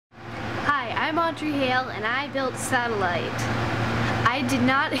I'm Audrey Hale and I built Satellite. I did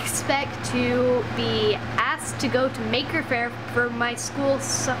not expect to be asked to go to Maker Faire for my school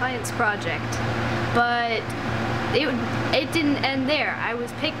science project, but it didn't end there. I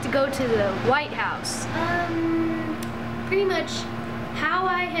was picked to go to the White House. Pretty much how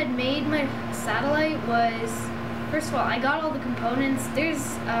I had made my satellite was, first of all, I got all the components. There's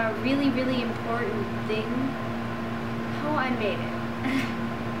a really, really important thing, how I made it.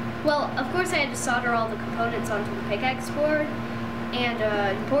 Well, of course I had to solder all the components onto the pickaxe board, and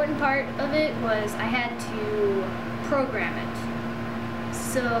an important part of it was I had to program it.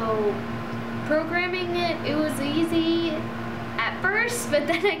 So, programming it was easy at first, but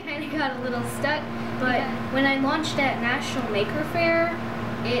then I kind of got a little stuck. But when I launched at National Maker Faire,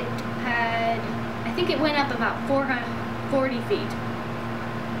 it had, I think it went up about 40 feet.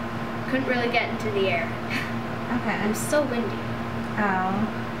 Couldn't really get into the air. Okay. I'm so windy.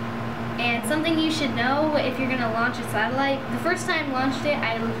 Oh. And something you should know if you're going to launch a satellite, the first time I launched it,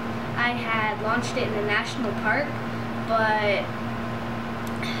 I had launched it in a national park, but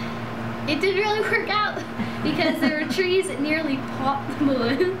it didn't really work out because there were trees that nearly popped the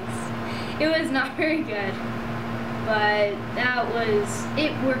balloons. It was not very good, but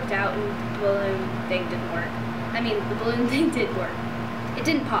it worked out and the balloon thing didn't work. I mean, the balloon thing did work. It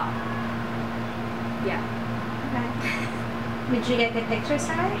didn't pop. Yeah. Okay. Did you get good pictures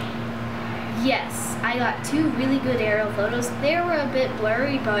from it? Yes, I got 2 really good aerial photos. They were a bit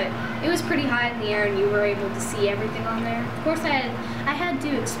blurry, but it was pretty high in the air and you were able to see everything on there. Of course, I had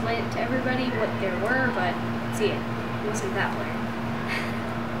to explain it to everybody what there were, but see, it wasn't that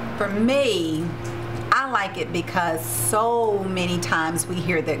blurry. For me, I like it because so many times we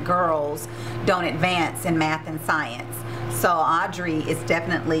hear that girls don't advance in math and science. So Audrey is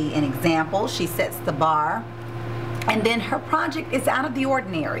definitely an example. She sets the bar. And then her project is out of the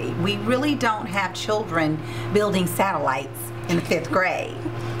ordinary. We really don't have children building satellites in the 5th grade.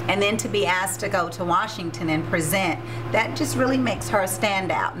 And then to be asked to go to Washington and present, that just really makes her a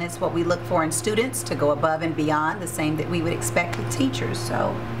standout. And it's what we look for in students, to go above and beyond, the same that we would expect with teachers.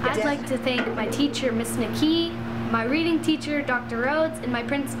 So I'd like to thank my teacher, Miss McKee, my reading teacher, Dr. Rhodes, and my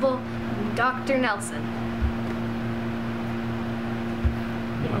principal, Dr. Nelson.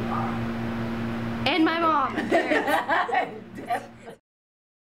 And my mom and parents.